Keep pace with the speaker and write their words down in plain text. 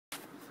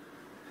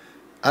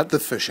At the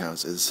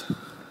Fishhouses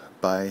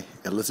by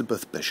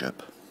Elizabeth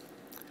Bishop.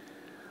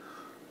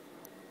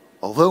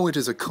 Although it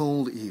is a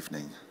cold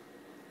evening,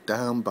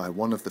 down by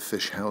one of the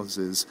fish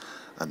houses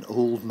an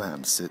old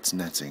man sits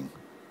netting.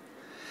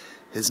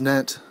 His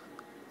net,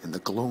 in the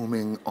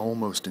gloaming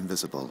almost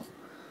invisible,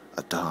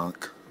 a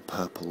dark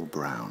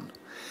purple-brown,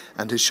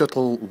 and his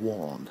shuttle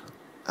worn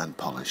and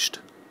polished.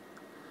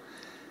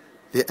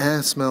 The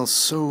air smells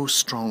so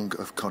strong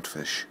of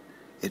codfish,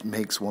 it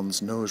makes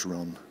one's nose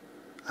run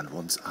and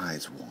one's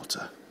eyes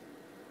water.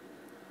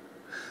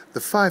 The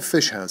 5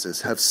 fish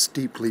houses have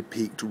steeply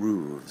peaked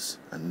roofs,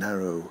 and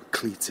narrow,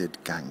 cleated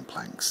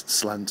gangplanks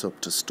slant up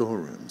to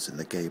storerooms in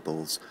the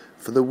gables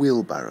for the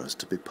wheelbarrows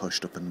to be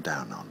pushed up and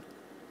down on.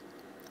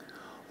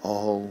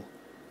 All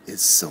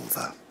is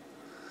silver.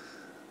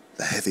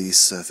 The heavy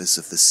surface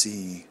of the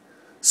sea,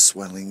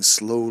 swelling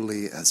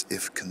slowly as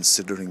if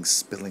considering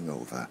spilling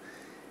over,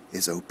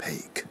 is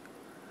opaque.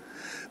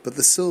 But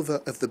the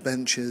silver of the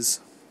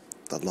benches,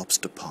 the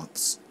lobster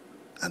pots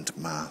and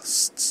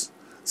masts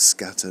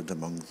scattered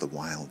among the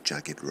wild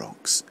jagged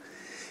rocks,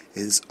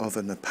 is of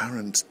an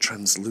apparent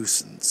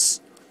translucence,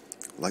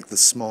 like the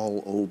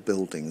small old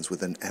buildings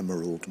with an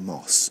emerald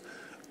moss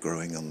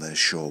growing on their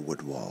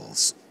shorewood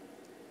walls.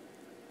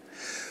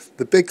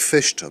 The big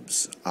fish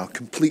tubs are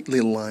completely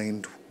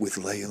lined with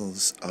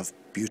layers of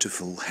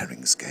beautiful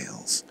herring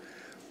scales,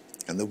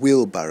 and the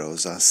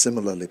wheelbarrows are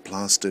similarly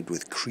plastered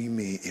with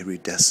creamy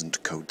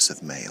iridescent coats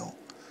of mail,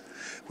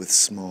 with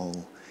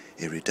small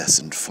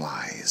iridescent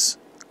flies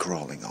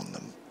crawling on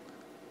them.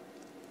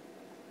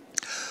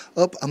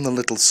 Up on the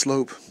little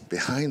slope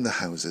behind the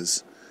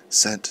houses,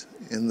 set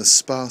in the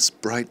sparse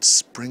bright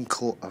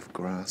sprinkle of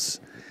grass,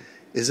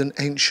 is an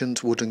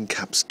ancient wooden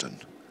capstan,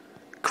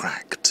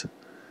 cracked,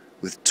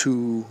 with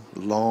 2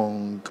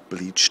 long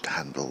bleached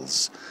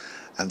handles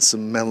and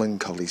some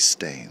melancholy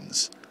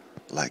stains,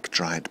 like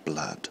dried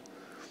blood,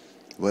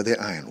 where the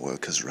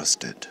ironwork has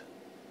rusted.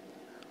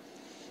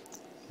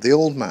 The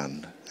old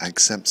man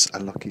accepts a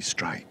lucky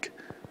strike.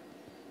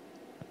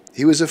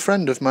 He was a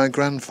friend of my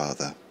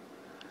grandfather.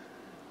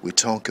 We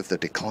talk of the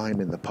decline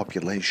in the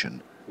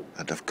population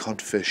and of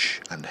codfish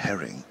and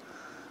herring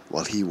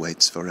while he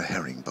waits for a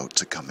herring boat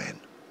to come in.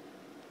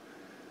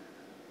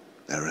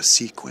 There are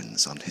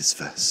sequins on his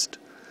vest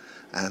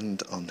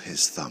and on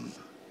his thumb.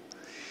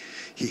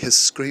 He has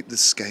scraped the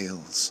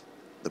scales,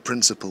 the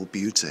principal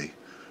beauty,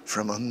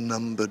 from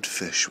unnumbered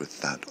fish with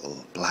that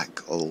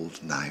black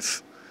old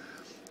knife,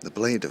 the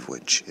blade of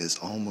which is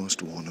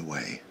almost worn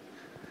away.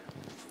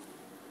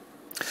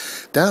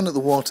 Down at the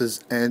water's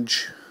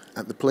edge,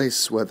 at the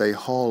place where they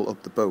haul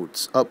up the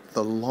boats, up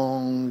the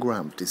long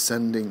ramp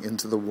descending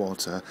into the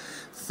water,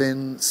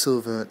 thin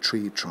silver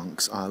tree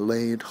trunks are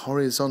laid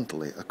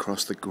horizontally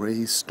across the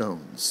grey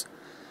stones,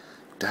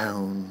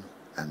 down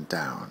and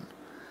down,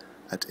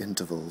 at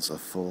intervals of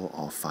 4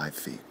 or 5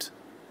 feet.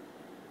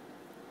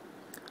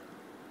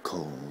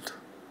 Cold,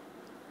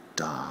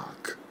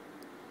 dark,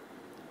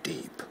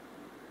 deep,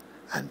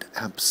 and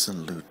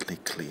absolutely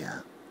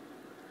clear,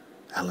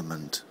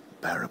 element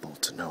bearable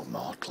to no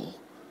mortal,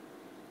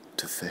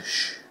 to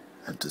fish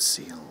and to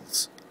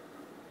seals.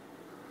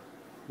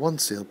 One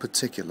seal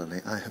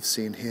particularly I have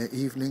seen here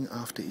evening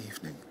after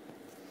evening.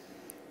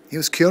 He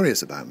was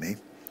curious about me.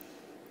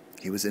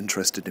 He was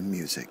interested in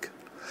music.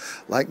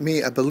 Like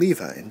me, a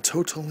believer in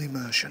total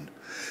immersion,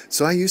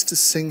 so I used to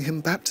sing him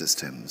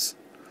Baptist hymns.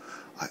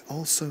 I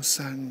also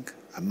sang,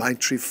 "A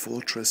Mighty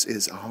Fortress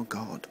is Our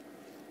God."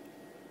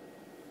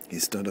 He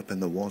stood up in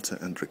the water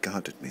and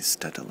regarded me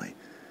steadily,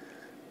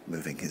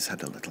 moving his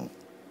head a little.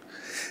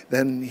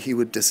 Then he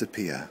would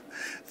disappear,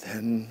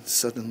 then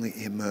suddenly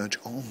emerge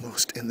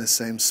almost in the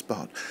same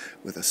spot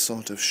with a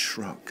sort of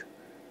shrug,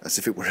 as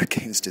if it were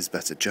against his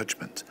better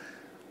judgment.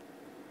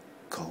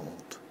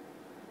 Cold,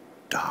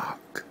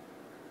 dark,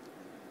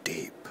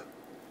 deep,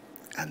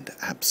 and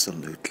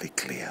absolutely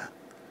clear.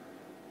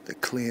 The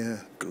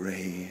clear,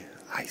 grey,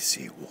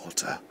 icy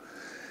water.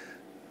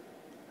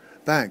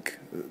 Back,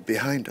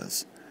 behind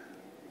us,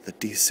 the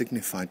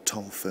designified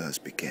tall firs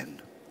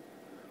begin.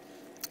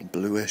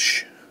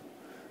 Bluish,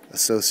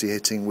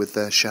 associating with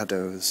their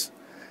shadows,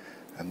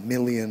 a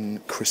million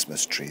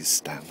Christmas trees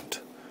stand,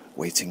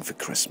 waiting for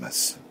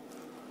Christmas.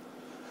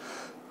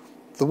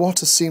 The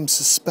water seems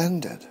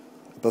suspended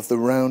above the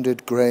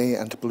rounded grey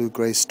and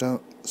blue-grey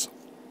stones.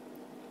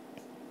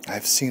 I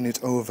have seen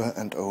it over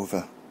and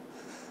over.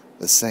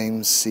 The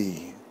same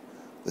sea,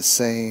 the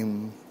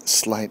same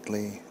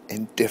slightly,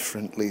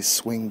 indifferently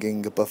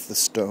swinging above the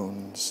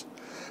stones,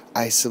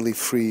 icily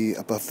free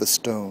above the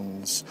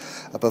stones,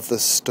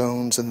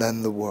 and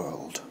then the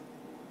world.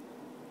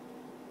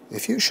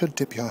 If you should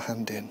dip your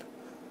hand in,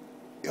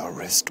 your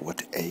wrist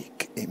would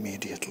ache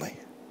immediately.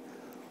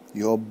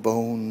 Your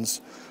bones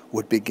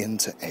would begin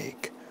to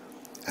ache,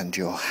 and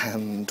your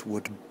hand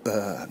would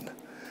burn,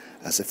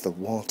 as if the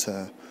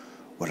water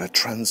were a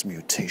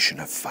transmutation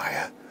of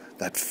fire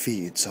that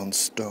feeds on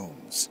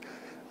stones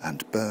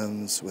and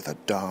burns with a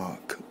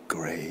dark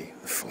grey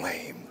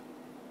flame.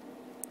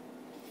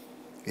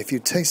 If you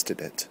tasted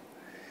it,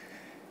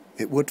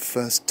 It would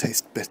first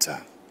taste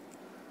bitter,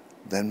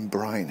 then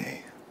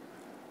briny,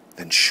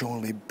 then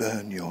surely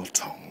burn your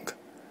tongue.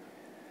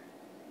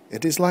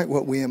 It is like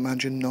what we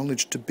imagine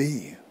knowledge to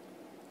be: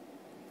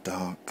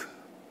 dark,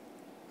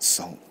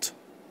 salt,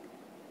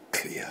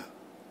 clear,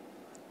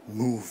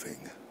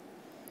 moving,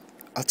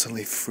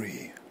 utterly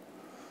free,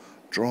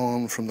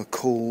 drawn from the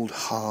cold,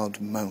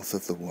 hard mouth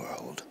of the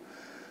world,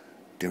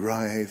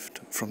 derived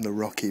from the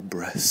rocky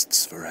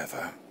breasts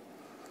forever,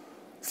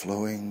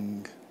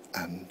 flowing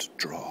and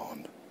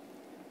drawn.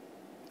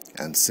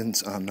 And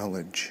since our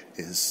knowledge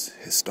is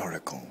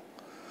historical,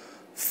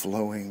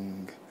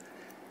 flowing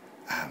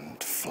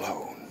and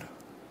flown.